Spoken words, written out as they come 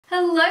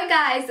Hello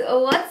guys,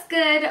 what's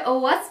good,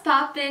 what's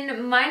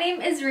poppin'? My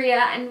name is Ria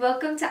and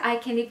welcome to Eye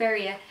Candy by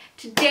Ria.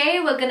 Today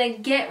we're gonna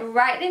get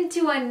right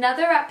into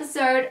another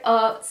episode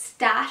of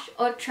Stash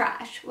or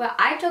Trash, where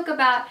I talk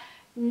about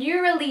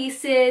new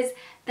releases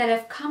that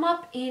have come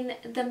up in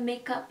the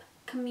makeup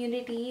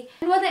community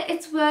and whether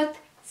it's worth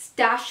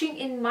stashing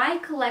in my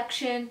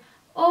collection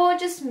or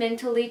just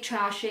mentally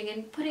trashing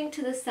and putting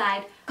to the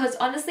side, because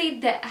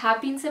honestly there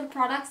have been some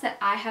products that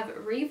I have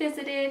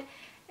revisited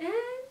and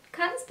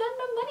kind of spend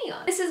my money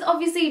on. This is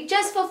obviously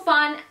just for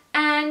fun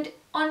and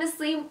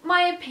honestly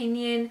my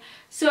opinion,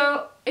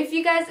 so if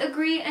you guys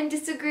agree and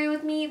disagree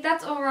with me,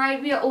 that's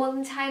alright. We are all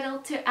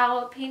entitled to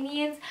our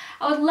opinions.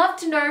 I would love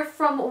to know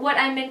from what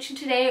I mentioned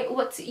today,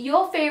 what's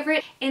your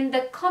favorite in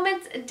the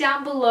comments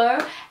down below,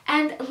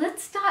 and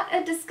let's start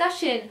a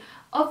discussion.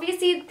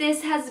 Obviously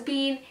this has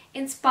been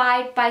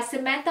inspired by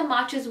Samantha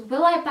March's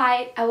Will I Buy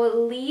It? I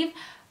will leave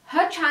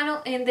her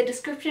channel in the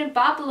description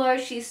bar below.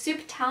 She's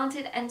super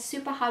talented and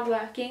super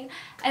hardworking.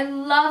 I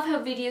love her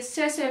videos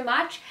so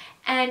much,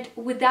 and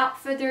without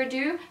further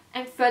ado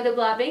and further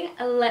blabbing,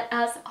 let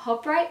us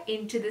hop right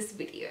into this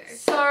video.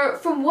 So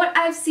from what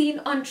I've seen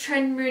on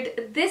Trend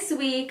Mood this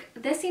week,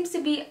 there seems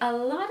to be a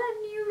lot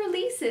of new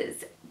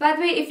releases. By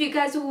the way, if you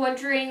guys were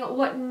wondering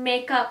what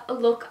makeup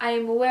look I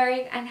am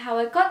wearing and how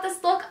I got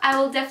this look, I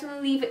will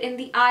definitely leave it in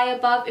the eye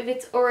above if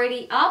it's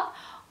already up,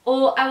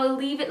 or I will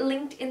leave it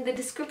linked in the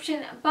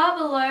description bar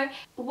below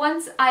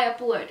once I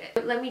upload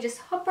it. Let me just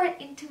hop right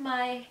into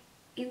my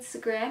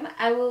Instagram.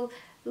 I will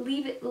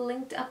leave it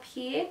linked up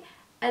here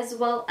as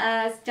well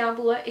as down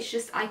below. It's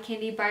just Eye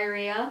Candy by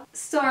Ria.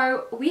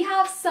 So we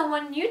have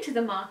someone new to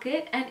the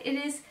market and it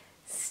is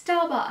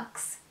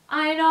Starbucks.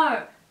 I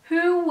know,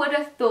 who would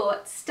have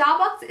thought?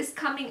 Starbucks is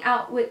coming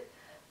out with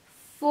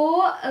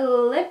 4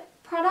 lip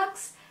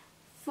products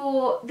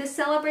for the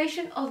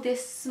celebration of their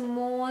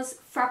s'mores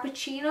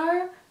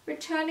frappuccino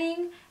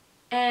returning,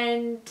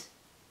 and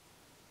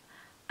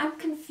I'm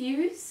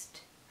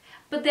confused,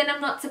 but then I'm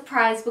not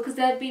surprised because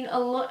there have been a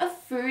lot of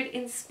food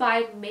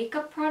inspired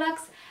makeup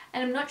products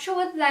and I'm not sure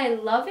whether I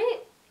love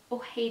it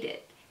or hate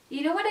it.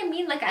 You know what I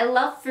mean? Like, I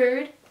love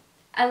food,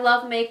 I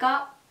love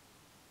makeup,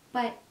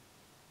 but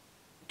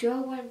do I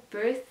want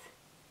both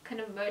kind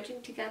of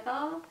merging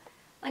together?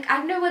 Like, I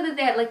don't know whether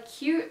they're like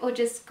cute or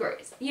just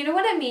gross. You know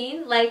what I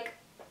mean? Like,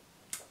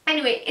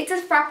 anyway, it's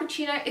a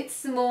frappuccino,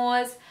 it's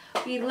s'mores.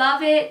 We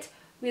love it.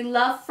 We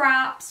love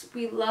fraps.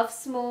 We love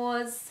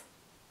s'mores.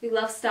 We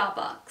love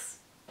Starbucks.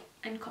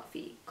 And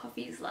coffee.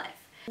 Coffee is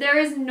life. There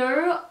is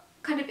no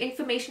kind of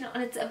information on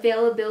its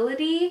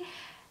availability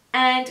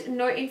and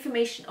no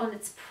information on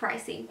its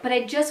pricing. But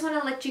I just want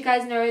to let you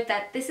guys know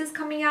that this is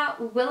coming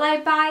out. Will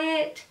I buy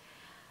it?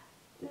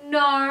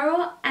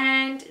 No,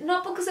 and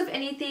not because of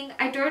anything.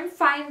 I don't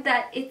find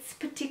that it's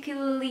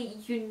particularly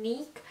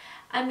unique.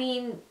 I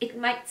mean, it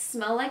might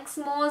smell like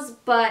s'mores,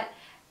 but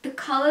the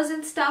colors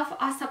and stuff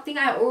are something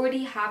I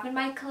already have in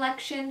my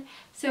collection,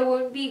 so I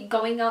won't be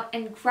going out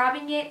and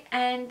grabbing it.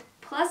 And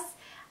plus,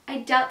 I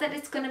doubt that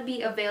it's going to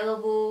be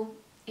available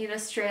in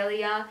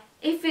Australia.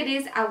 If it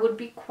is, I would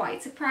be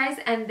quite surprised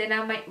and then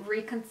I might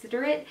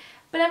reconsider it.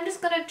 But I'm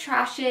just going to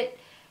trash it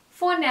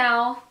for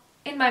now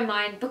in my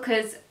mind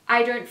because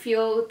I don't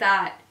feel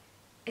that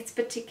it's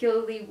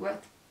particularly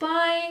worth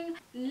buying.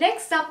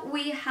 Next up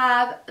we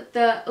have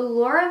the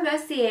Laura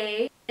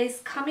Mercier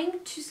is coming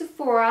to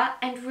Sephora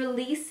and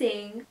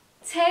releasing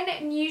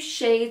 10 new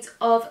shades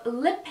of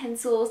lip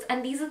pencils,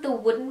 and these are the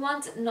wooden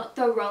ones, not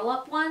the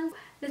roll-up ones.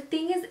 The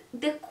thing is,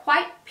 they're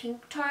quite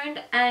pink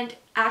toned, and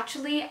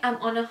actually I'm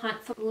on a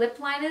hunt for lip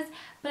liners,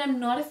 but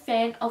I'm not a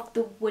fan of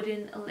the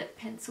wooden lip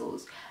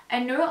pencils. I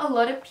know a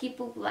lot of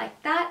people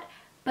like that,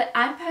 but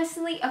I'm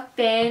personally a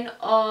fan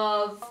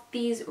of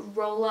these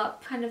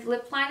roll-up kind of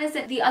lip liners.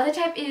 The other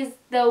type is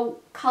the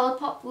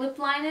colourpop lip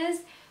liners,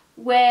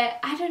 where,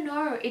 I don't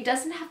know, it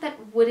doesn't have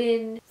that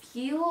wooden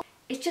feel.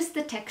 It's just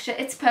the texture.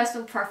 It's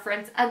personal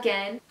preference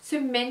again. So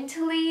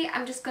mentally,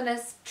 I'm just gonna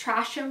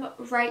trash them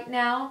right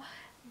now.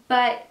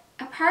 But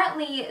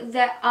apparently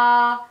there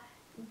are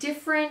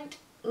different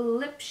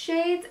lip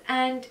shades,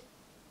 and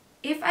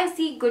if I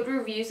see good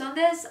reviews on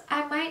this,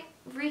 I might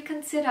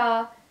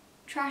reconsider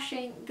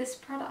trashing this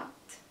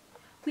product.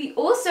 We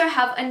also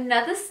have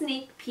another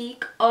sneak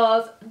peek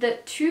of the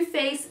Too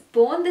Faced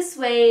Born This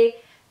Way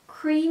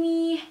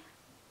Creamy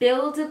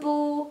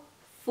Buildable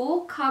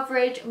Full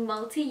Coverage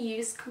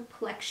Multi-Use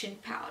Complexion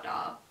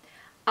Powder.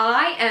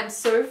 I am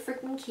so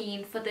freaking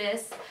keen for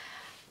this.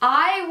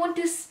 I want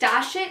to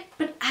stash it,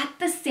 but at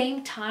the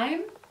same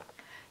time,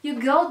 your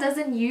girl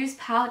doesn't use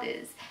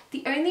powders.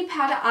 The only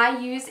powder I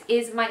use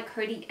is my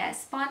Coty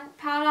Airspun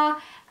powder,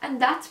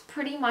 and that's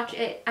pretty much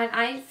it. And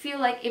I feel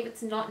like if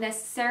it's not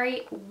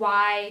necessary,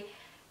 why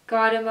go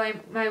out of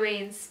my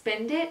way and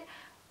spend it?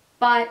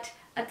 But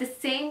at the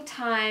same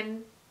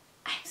time,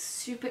 I'm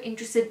super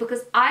interested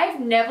because I've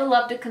never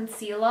loved a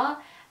concealer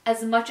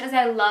as much as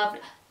I loved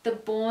the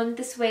Born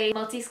This Way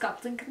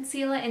Multi-Sculpting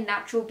Concealer in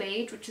Natural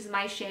Beige, which is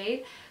my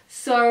shade.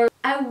 So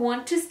I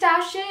want to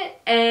stash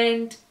it,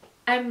 and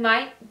I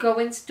might go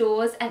in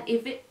stores, and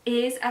if it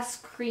is as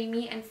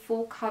creamy and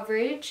full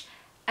coverage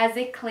as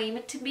they claim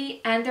it to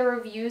be and the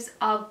reviews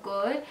are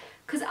good,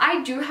 because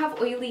I do have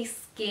oily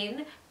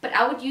skin, but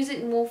I would use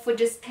it more for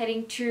just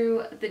heading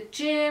to the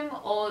gym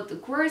or the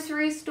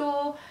grocery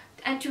store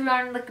and to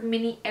run like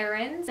mini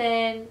errands,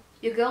 then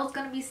your girl's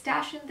gonna be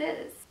stashing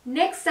this.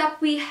 Next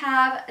up, we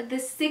have the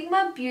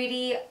Sigma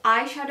Beauty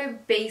eyeshadow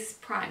base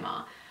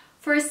primer.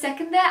 For a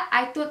second there,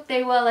 I thought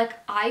they were like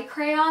eye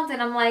crayons,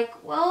 and I'm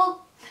like,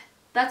 well,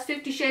 that's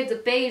 50 Shades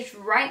of Beige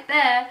right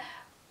there.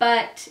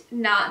 But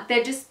nah,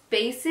 they're just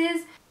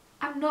bases.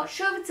 I'm not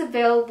sure if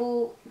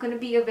it's gonna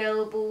be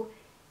available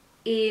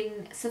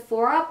in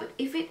Sephora, but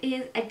if it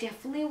is, I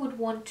definitely would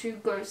want to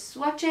go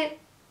swatch it.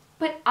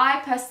 But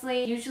I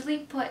personally usually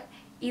put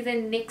either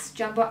NYX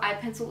Jumbo Eye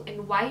Pencil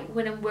in white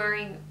when I'm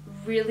wearing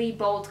really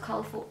bold,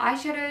 colorful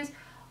eyeshadows,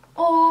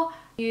 or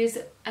use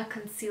a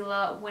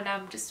concealer when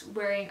I'm just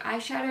wearing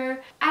eyeshadow.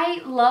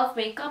 I love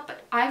makeup,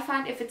 but I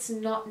find if it's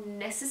not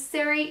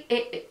necessary,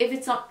 if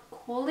it's not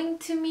calling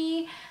to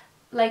me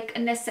like a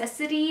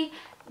necessity,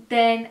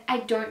 then I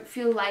don't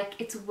feel like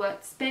it's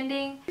worth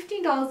spending.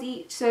 $15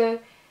 each, so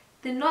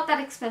they're not that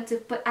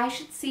expensive, but I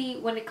should see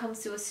when it comes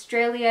to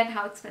Australia and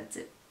how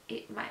expensive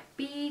it might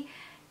be,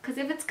 because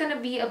if it's gonna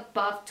be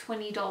above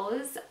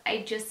 $20,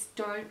 I just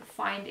don't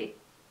find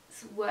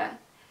it's worth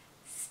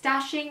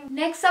stashing.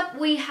 Next up,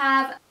 we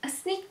have a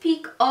sneak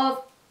peek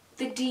of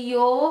the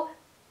Dior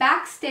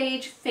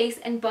Backstage Face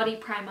and Body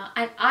Primer,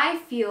 and I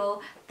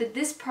feel that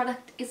this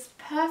product is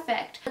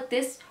perfect.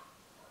 This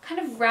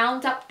kind of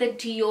rounds up the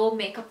Dior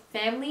makeup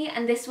family,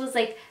 and this was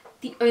like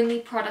the only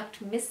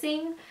product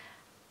missing.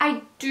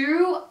 I'm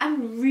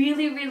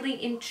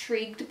really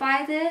intrigued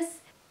by this,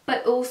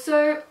 but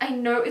also I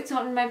know it's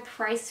not in my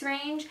price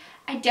range.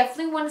 I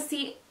definitely want to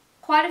see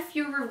quite a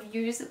few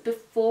reviews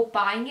before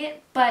buying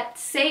it, but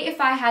say if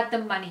I had the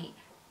money,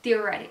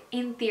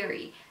 in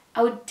theory,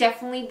 I would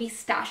definitely be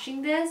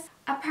stashing this.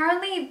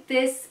 Apparently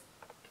this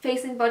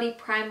face and body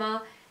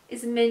primer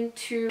is meant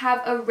to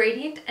have a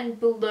radiant and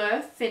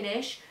blur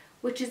finish,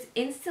 which is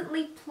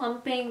instantly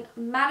plumping,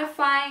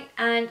 mattifying,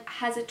 and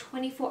has a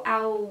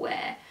 24-hour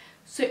wear.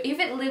 So if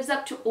it lives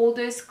up to all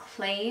those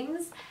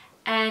claims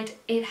and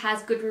it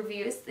has good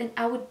reviews, then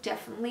I would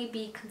definitely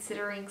be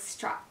considering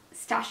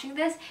stashing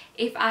this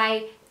if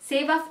I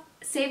save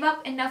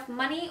up enough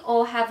money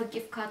or have a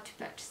gift card to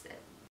purchase it.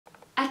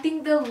 I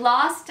think the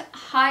last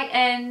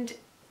high-end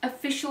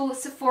official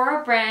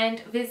Sephora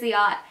brand,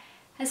 Viseart,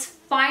 has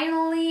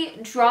finally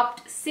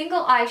dropped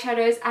single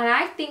eyeshadows, and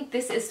I think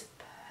this is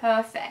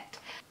perfect.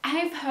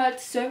 I've heard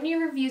so many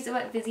reviews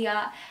about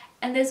Viseart,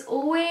 and there's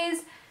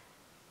always,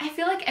 I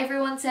feel like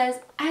everyone says,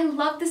 I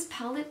love this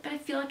palette, but I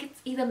feel like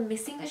it's either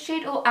missing a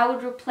shade or I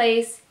would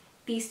replace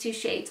these two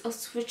shades or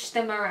switch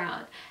them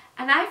around.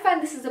 And I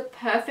find this is a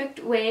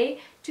perfect way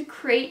to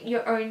create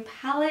your own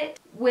palette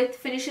with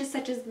finishes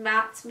such as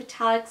mattes,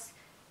 metallics,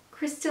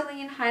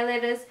 crystalline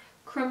highlighters,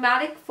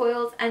 chromatic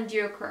foils, and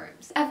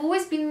duochromes. I've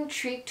always been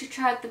intrigued to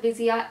try out the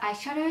Viseart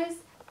eyeshadows.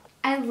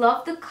 I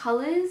love the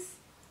colors.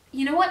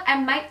 You know what? I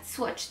might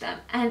swatch them,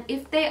 and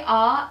if they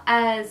are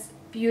as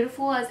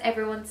beautiful as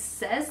everyone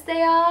says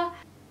they are,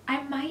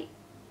 I might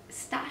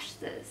stash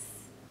this.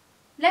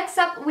 Next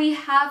up, we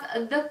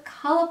have the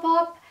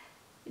Colourpop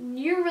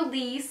new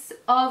release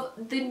of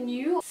the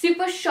new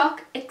Super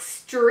Shock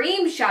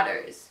Extreme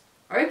shadows.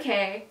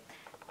 Okay,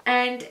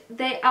 and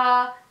they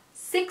are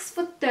 6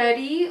 for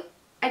 $30.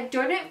 I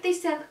don't know if they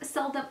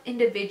sell them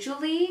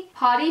individually.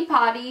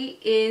 Party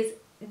is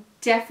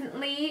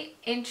definitely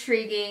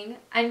intriguing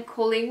and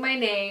calling my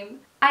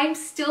name. I'm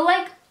still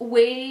like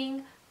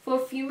waiting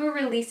for a few more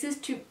releases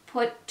to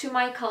put to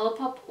my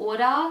Colourpop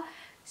order.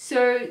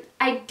 So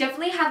I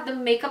definitely have the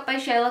Makeup by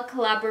Shayla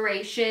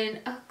collaboration,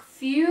 a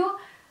few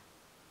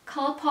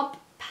Colourpop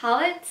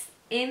palettes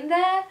in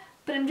there,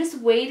 but I'm just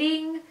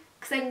waiting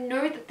because I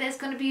know that there's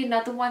going to be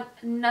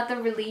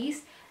another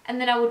release, and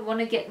then I would want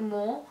to get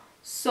more.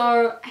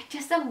 So I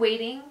just am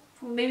waiting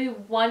for maybe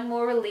one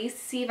more release to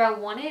see if I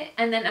want it,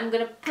 and then I'm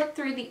going to put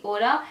through the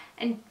order.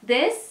 And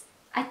this,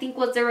 I think,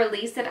 was the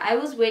release that I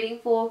was waiting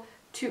for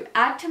to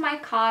add to my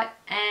cart.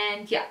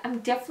 And yeah, I'm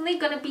definitely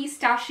going to be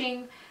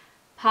stashing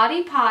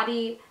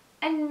Party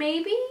and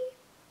maybe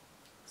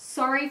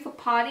Sorry for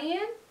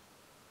Partying.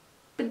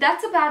 But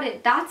that's about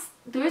it.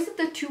 Those are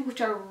the two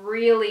which are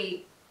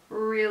really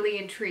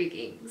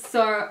intriguing.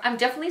 So I'm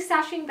definitely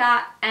stashing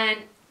that and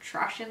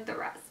trashing the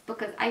rest,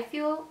 because I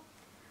feel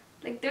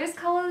like those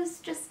colors,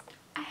 just,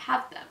 I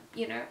have them,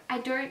 you know, I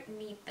don't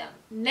need them.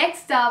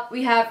 Next up,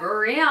 we have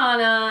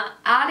Rihanna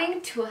adding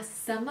to a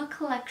summer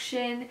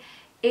collection.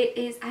 It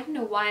is, I don't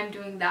know why I'm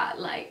doing that,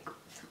 like,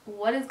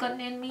 what has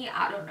gotten in me,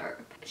 I don't know.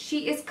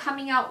 She is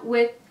coming out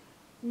with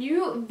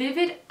new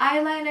vivid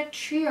eyeliner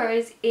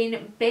trios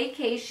in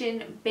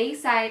Baycation,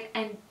 Bayside,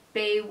 and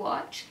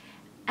Baywatch,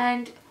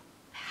 and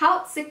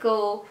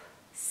Poutsicle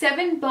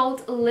 7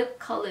 bold lip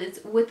colors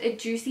with a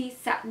juicy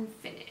satin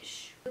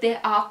finish. They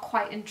are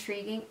quite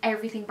intriguing.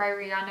 Everything by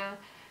Rihanna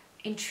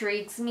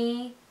intrigues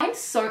me. I'm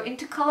so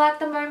into color at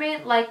the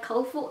moment, like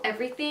colorful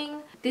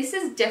everything. This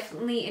is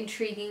definitely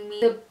intriguing me.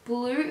 The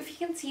blue, if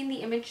you can see in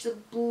the image, the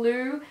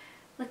blue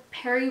like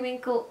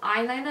periwinkle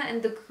eyeliner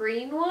and the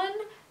green one,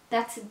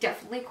 that's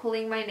definitely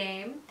calling my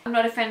name. I'm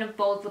not a fan of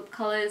bold lip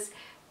colors,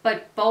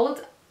 but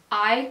bold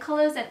eye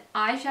colors and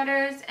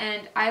eyeshadows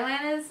and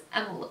eyeliners,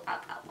 I'm all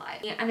about that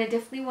life. Yeah, and I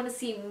definitely want to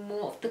see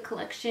more of the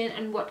collection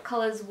and what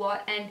colors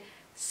what and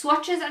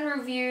swatches and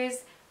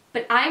reviews,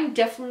 but I'm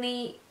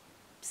definitely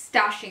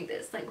stashing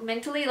this, like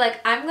mentally, like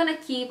I'm gonna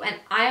keep an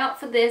eye out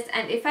for this,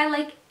 and if I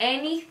like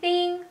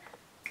anything,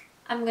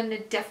 I'm gonna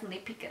definitely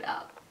pick it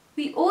up.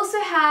 We also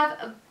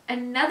have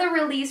another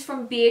release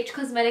from BH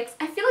Cosmetics.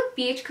 I feel like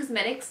BH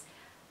Cosmetics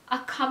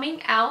are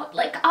coming out,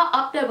 like are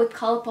up there with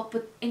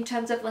Colourpop in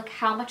terms of like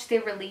how much they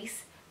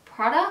release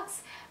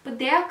products, but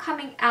they are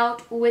coming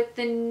out with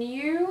the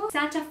new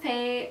Santa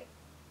Fe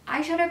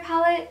eyeshadow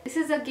palette. This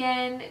is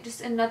again just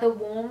another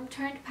warm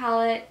toned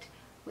palette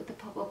with the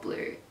pop of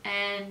blue,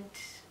 and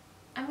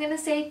I'm gonna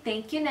say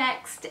thank you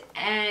next,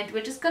 and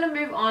we're just gonna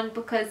move on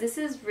because this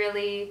is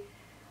really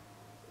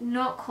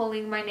not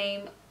calling my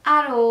name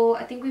at all.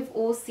 I think we've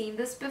all seen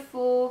this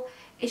before.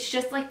 It's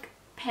just like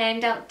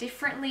panned out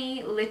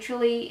differently,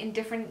 literally in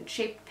different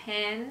shaped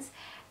pans,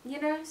 you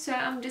know, so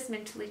I'm just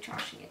mentally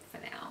trashing it for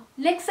now.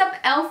 Next up,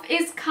 e.l.f.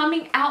 is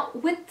coming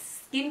out with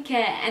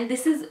skincare, and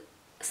this is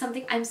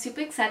something I'm super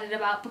excited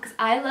about because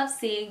I love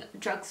seeing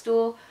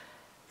drugstore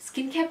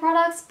skincare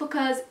products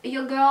because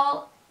your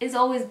girl is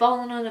always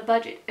balling on a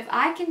budget. If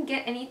I can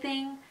get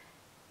anything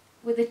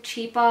with a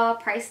cheaper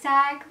price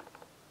tag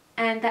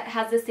and that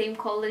has the same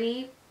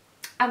quality,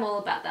 I'm all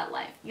about that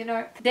life, you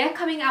know. They're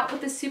coming out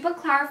with a super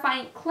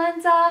clarifying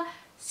cleanser,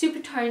 super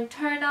tone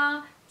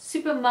toner,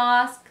 super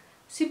mask,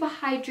 super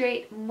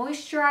hydrate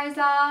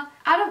moisturizer.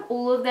 Out of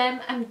all of them,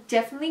 I'm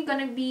definitely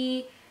gonna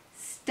be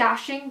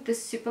stashing the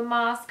super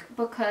mask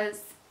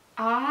because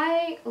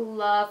I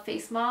love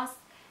face masks,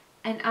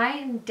 and I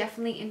am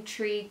definitely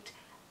intrigued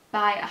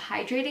by a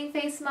hydrating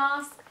face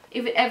mask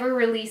if it ever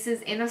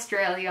releases in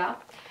Australia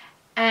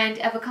and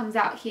ever comes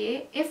out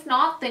here. If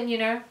not, then you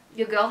know,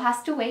 your girl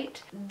has to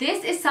wait.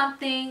 This is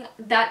something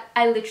that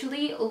I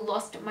literally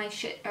lost my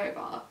shit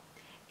over.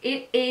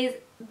 It is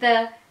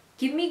the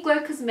Give Me Glow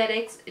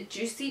Cosmetics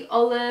Juicy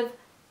Olive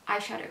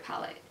eyeshadow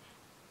palette,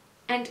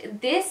 and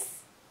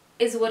this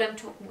is what I'm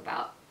talking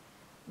about.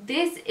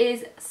 This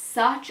is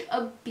such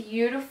a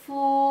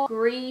beautiful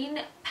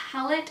green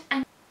palette,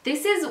 and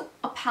this is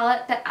a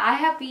palette that I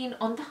have been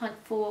on the hunt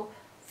for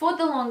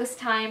the longest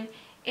time.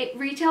 It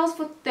retails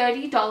for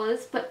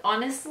 $30, but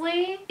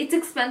honestly, it's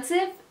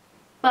expensive.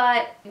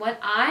 But when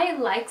I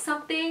like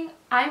something,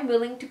 I'm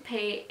willing to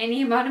pay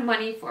any amount of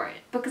money for it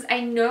because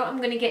I know I'm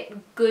going to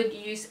get good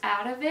use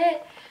out of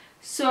it.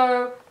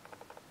 So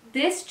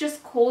this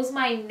just calls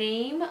my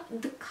name.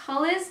 The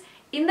colors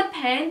in the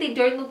pan, they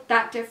don't look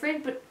that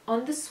different, but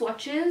on the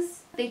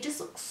swatches, they just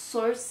look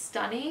so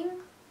stunning.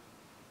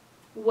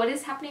 What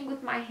is happening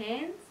with my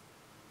hands?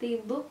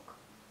 They look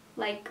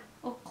like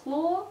a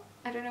claw.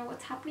 I don't know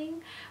what's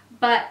happening,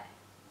 but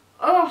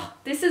oh,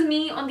 this is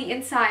me on the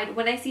inside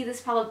when I see this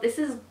palette. This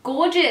is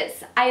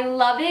gorgeous. I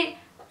love it.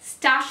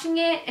 Stashing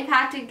it. If I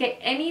had to get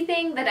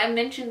anything that I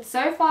mentioned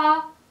so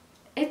far,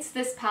 it's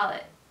this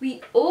palette.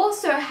 We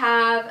also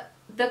have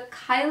the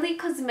Kylie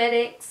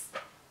Cosmetics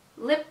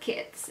lip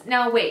kits.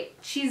 Now wait,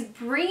 she's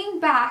bringing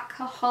back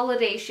her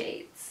holiday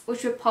shades,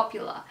 which were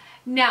popular.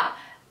 Now,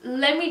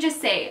 let me just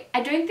say,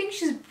 I don't think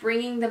she's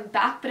bringing them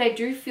back, but I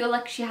do feel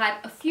like she had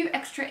a few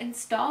extra in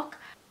stock.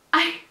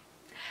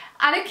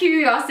 Out of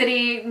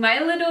curiosity, my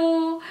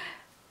little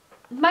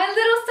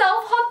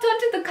self hopped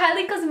onto the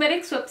Kylie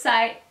Cosmetics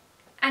website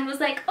and was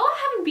like, oh,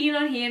 I haven't been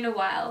on here in a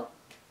while.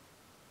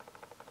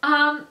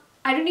 I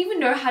don't even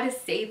know how to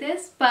say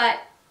this, but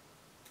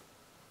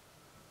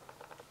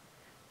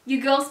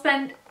your girl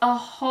spent a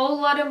whole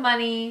lot of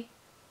money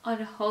on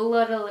a whole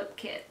lot of lip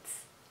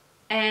kits.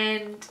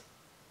 And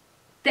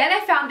then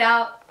I found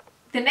out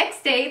the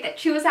next day that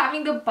she was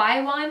having the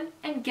buy one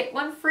and get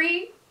one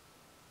free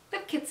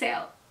lip kit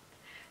sale.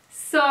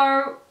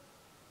 So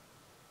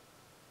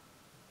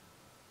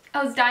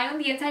I was dying on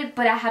the inside,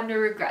 but I have no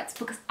regrets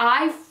because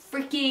I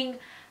freaking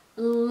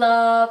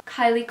love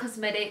Kylie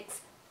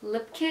Cosmetics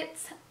lip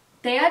kits.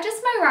 They are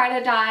just my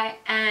ride or die,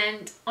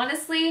 and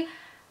honestly,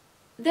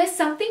 there's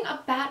something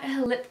about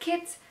her lip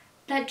kits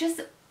that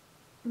just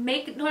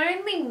make not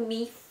only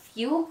me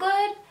feel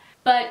good,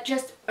 but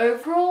just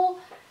overall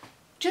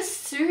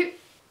just suit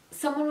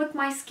someone with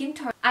my skin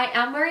tone. I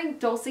am wearing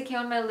Dulce K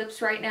on my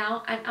lips right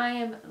now, and I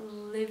am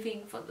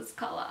living for this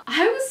color.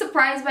 I was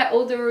surprised by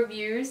all the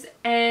reviews,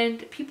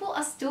 and people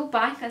are still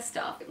buying her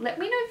stuff. Let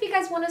me know if you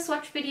guys want a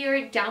swatch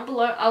video down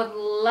below. I would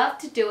love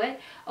to do it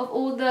of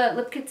all the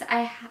lip kits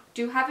I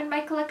do have in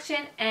my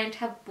collection and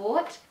have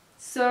bought.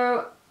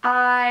 So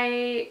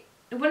I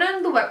went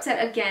on the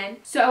website again.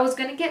 So I was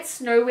gonna get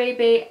Snow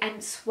Baby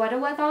and Sweater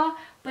Weather,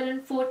 but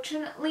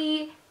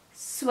unfortunately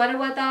Sweater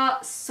Weather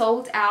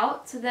sold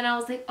out. So then I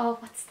was like, oh,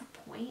 what's the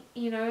point,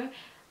 you know?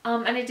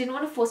 And I didn't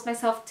want to force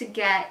myself to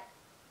get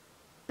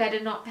better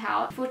not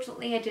pout.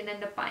 Unfortunately, I didn't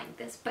end up buying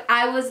this, but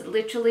I was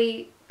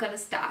literally gonna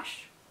stash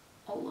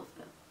all of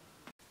them.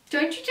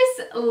 Don't you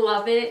just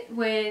love it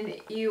when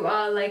you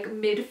are like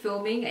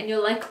mid-filming and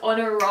you're like on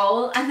a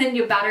roll and then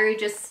your battery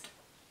just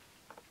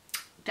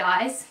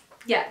dies?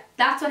 Yeah,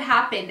 that's what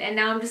happened, and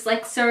now I'm just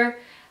like so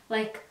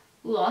like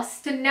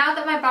lost. So now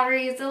that my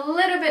battery is a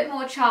little bit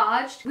more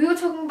charged, we were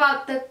talking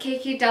about the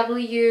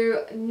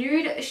KKW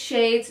nude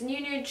shades, new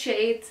nude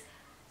shades.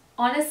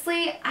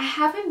 Honestly, I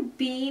haven't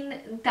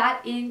been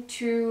that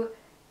into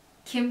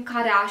Kim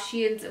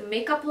Kardashian's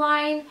makeup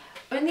line,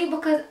 only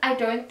because I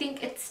don't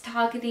think it's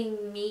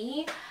targeting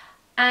me,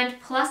 and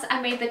plus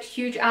I made that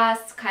huge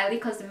ass Kylie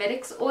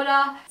Cosmetics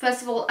order.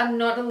 First of all, I'm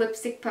not a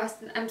lipstick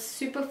person, I'm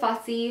super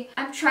fussy.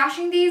 I'm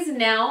trashing these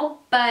now,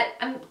 but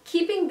I'm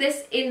keeping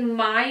this in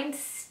mind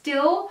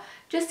still,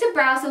 just to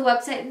browse the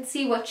website and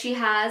see what she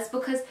has,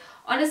 because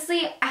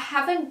honestly, I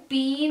haven't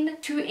been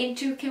too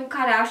into Kim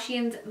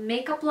Kardashian's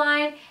makeup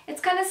line.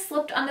 It's kind of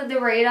slipped under the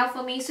radar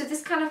for me, so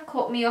this kind of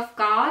caught me off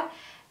guard.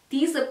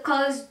 These lip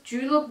colors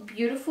do look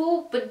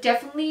beautiful, but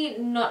definitely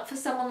not for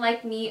someone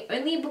like me,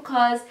 only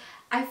because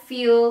I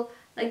feel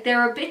like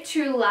they're a bit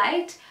too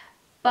light.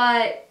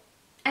 But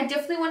I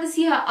definitely want to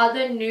see her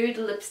other nude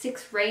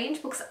lipsticks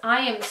range, because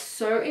I am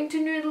so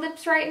into nude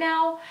lips right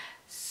now,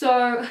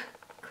 so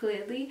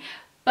clearly.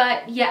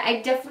 But yeah,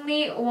 I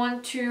definitely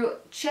want to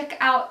check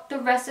out the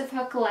rest of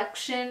her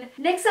collection.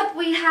 Next up,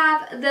 we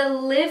have the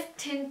Live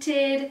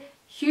Tinted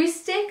Hue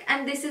Stick,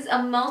 and this is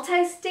a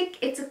multi-stick.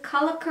 It's a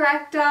color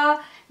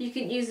corrector. You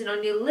can use it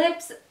on your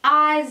lips,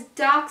 eyes,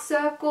 dark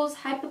circles,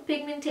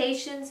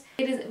 hyperpigmentations.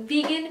 It is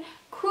vegan,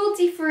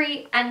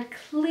 cruelty-free, and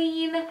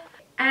clean,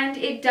 and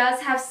it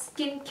does have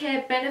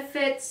skincare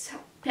benefits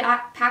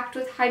packed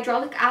with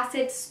hyaluronic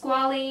acid,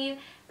 squalene,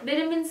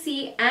 vitamin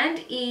C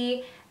and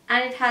E,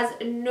 and it has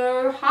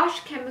no harsh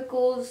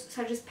chemicals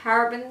such as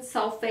parabens,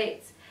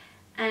 sulfates,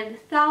 and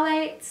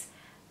phthalates.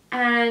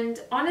 And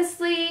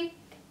honestly,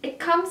 it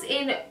comes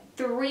in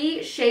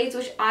 3 shades,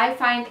 which I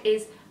find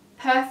is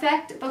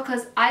perfect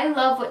because I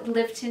love what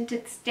Live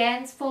Tinted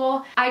stands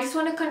for. I just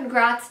want to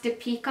congrats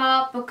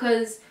Deepika,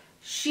 because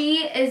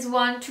she is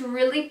one to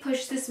really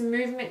push this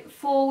movement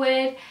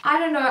forward. I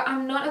don't know,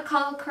 I'm not a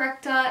color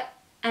corrector,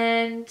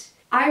 and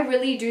I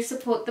really do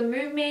support the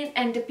movement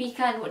and Deepika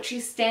and what she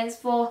stands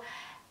for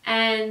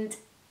and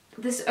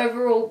this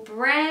overall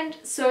brand.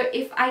 So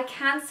if I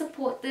can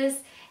support this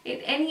in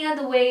any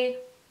other way,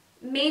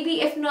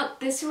 maybe if not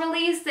this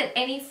release, then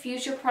any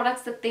future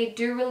products that they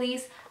do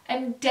release,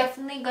 I'm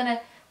definitely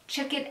gonna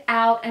check it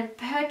out and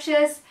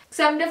purchase.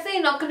 So I'm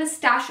definitely not gonna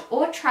stash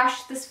or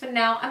trash this for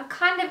now. I'm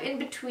kind of in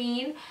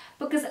between,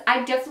 because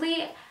I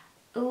definitely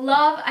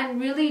love and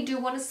really do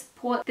want to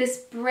support this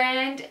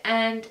brand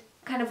and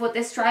kind of what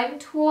they're striving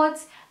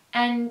towards,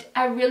 and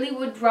I really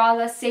would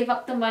rather save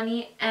up the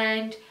money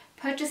and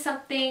purchase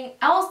something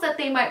else that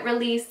they might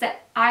release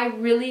that I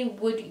really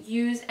would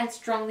use and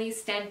strongly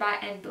stand by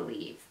and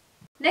believe.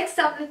 Next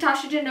up,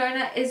 Natasha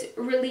Denona is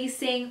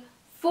releasing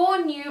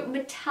 4 new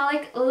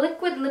metallic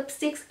liquid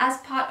lipsticks as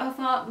part of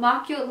her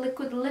Mark Your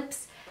Liquid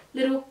Lips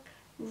little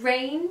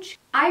range.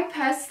 I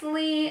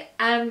personally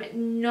am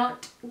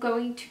not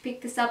going to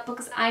pick this up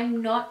because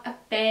I'm not a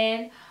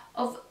fan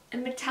of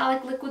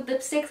metallic liquid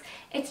lipsticks.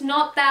 It's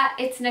not that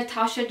it's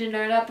Natasha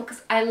Denona,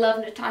 because I love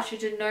Natasha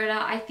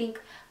Denona. I think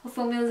her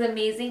formula is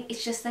amazing.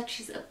 It's just that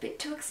she's a bit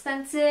too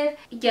expensive.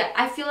 Yeah,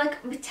 I feel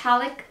like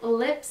metallic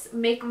lips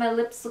make my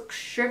lips look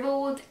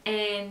shriveled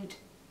and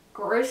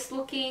gross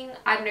looking.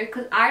 I don't know,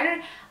 because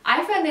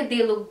I find that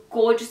they look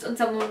gorgeous on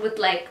someone with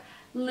like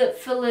lip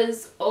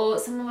fillers or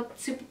someone with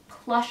super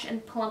plush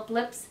and plump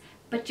lips,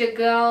 but your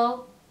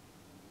girl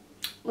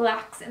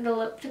lacks in the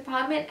lip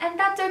department, and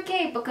that's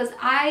okay, because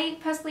I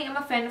personally am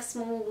a fan of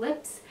small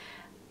lips.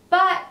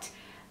 But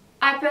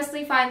I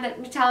personally find that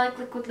metallic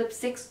liquid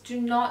lipsticks do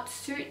not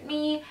suit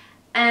me,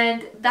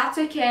 and that's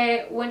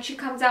okay. When she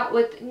comes out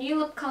with new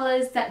lip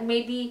colors that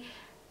may be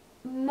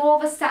more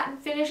of a satin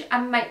finish,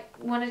 I might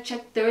want to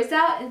check those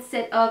out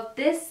instead of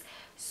this.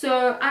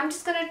 So I'm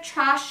just gonna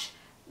trash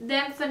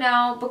them for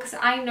now, because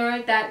I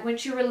know that when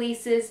she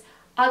releases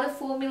other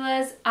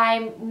formulas,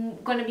 I'm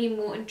gonna be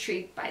more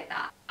intrigued by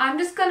that. I'm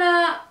just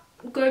gonna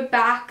go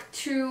back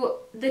to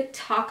the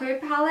Taco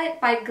palette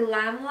by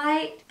Glam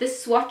Lite. The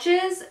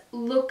swatches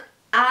look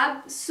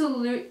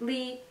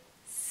absolutely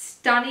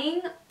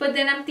stunning, but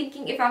then I'm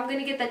thinking, if I'm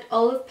gonna get that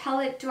olive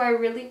palette, do I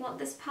really want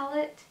this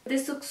palette?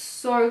 This looks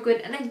so good.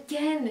 And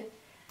again,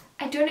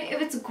 I don't know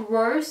if it's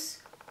gross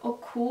or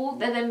cool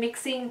that they're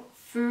mixing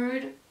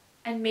food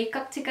and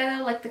makeup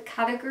together, like the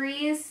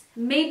categories.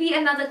 Maybe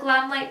another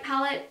Glam Lite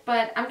palette,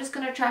 but I'm just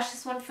gonna trash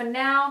this one for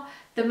now.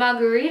 The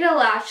margarita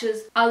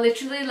lashes are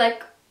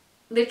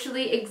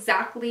literally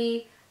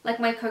exactly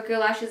like my Cocoa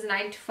Lashes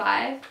 9 to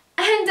 5.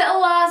 And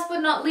last but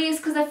not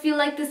least, because I feel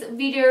like this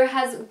video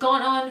has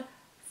gone on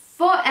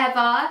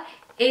forever,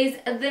 is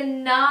the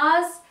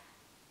NARS,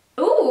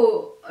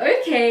 ooh,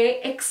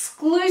 okay,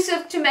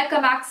 exclusive to Mecca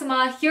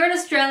Maxima here in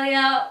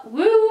Australia.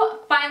 Woo!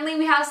 Finally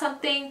we have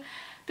something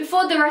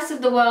before the rest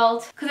of the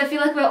world, because I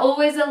feel like we're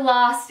always the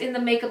last in the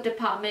makeup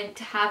department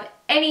to have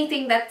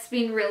anything that's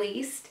been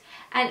released.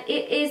 And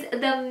it is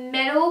the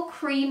Metal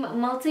Cream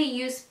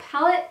Multi-Use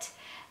Palette,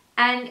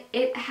 and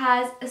it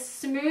has a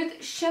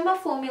smooth shimmer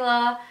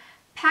formula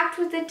packed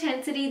with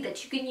intensity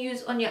that you can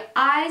use on your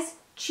eyes,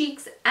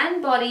 cheeks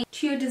and body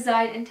to your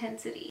desired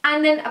intensity.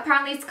 And then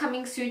apparently it's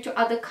coming soon to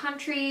other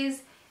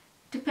countries,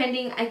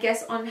 depending I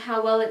guess on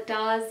how well it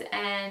does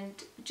and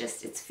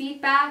just its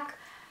feedback.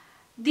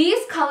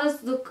 These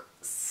colors look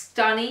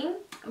stunning,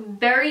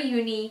 very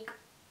unique,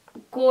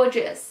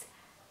 gorgeous.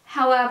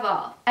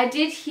 However, I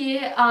did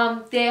hear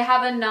they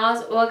have a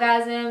NARS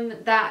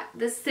Orgasm, that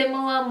the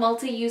similar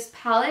multi-use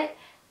palette,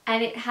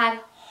 and it had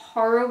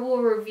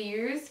horrible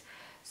reviews.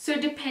 So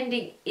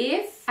depending,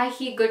 if I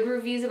hear good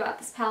reviews about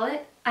this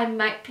palette, I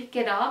might pick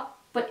it up.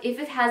 But if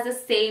it has the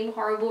same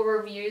horrible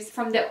reviews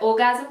from the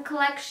Orgasm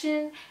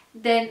collection,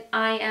 then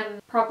I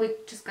am probably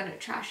just gonna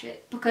trash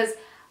it, because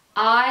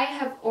I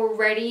have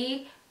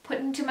already put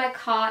into my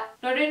cart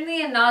not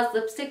only a NARS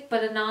lipstick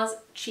but a NARS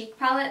cheek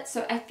palette.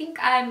 So I think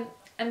I'm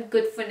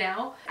good for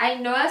now. I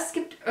know I've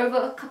skipped over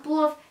a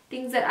couple of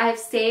things that I've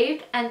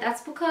saved, and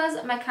that's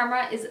because my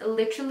camera is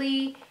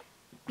literally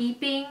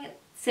beeping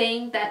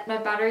saying that my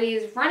battery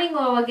is running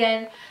low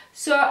again.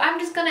 So I'm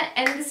just gonna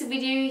end this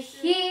video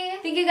here.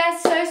 Thank you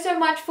guys so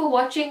much for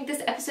watching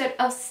this episode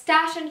of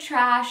Stash and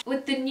Trash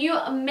with the new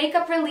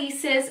makeup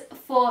releases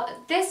for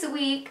this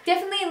week.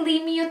 Definitely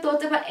leave me your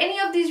thoughts about any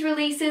of these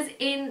releases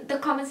in the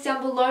comments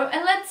down below,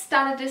 and let's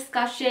start a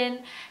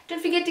discussion.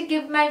 Don't forget to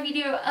give my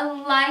video a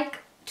like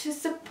to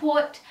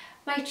support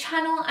my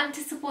channel and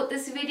to support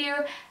this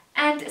video,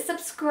 and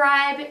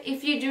subscribe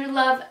if you do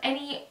love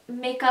any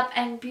makeup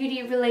and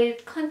beauty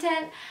related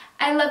content.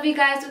 I love you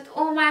guys with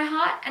all my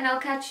heart, and I'll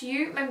catch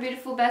you, my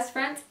beautiful best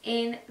friends,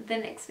 in the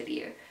next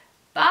video.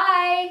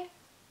 Bye!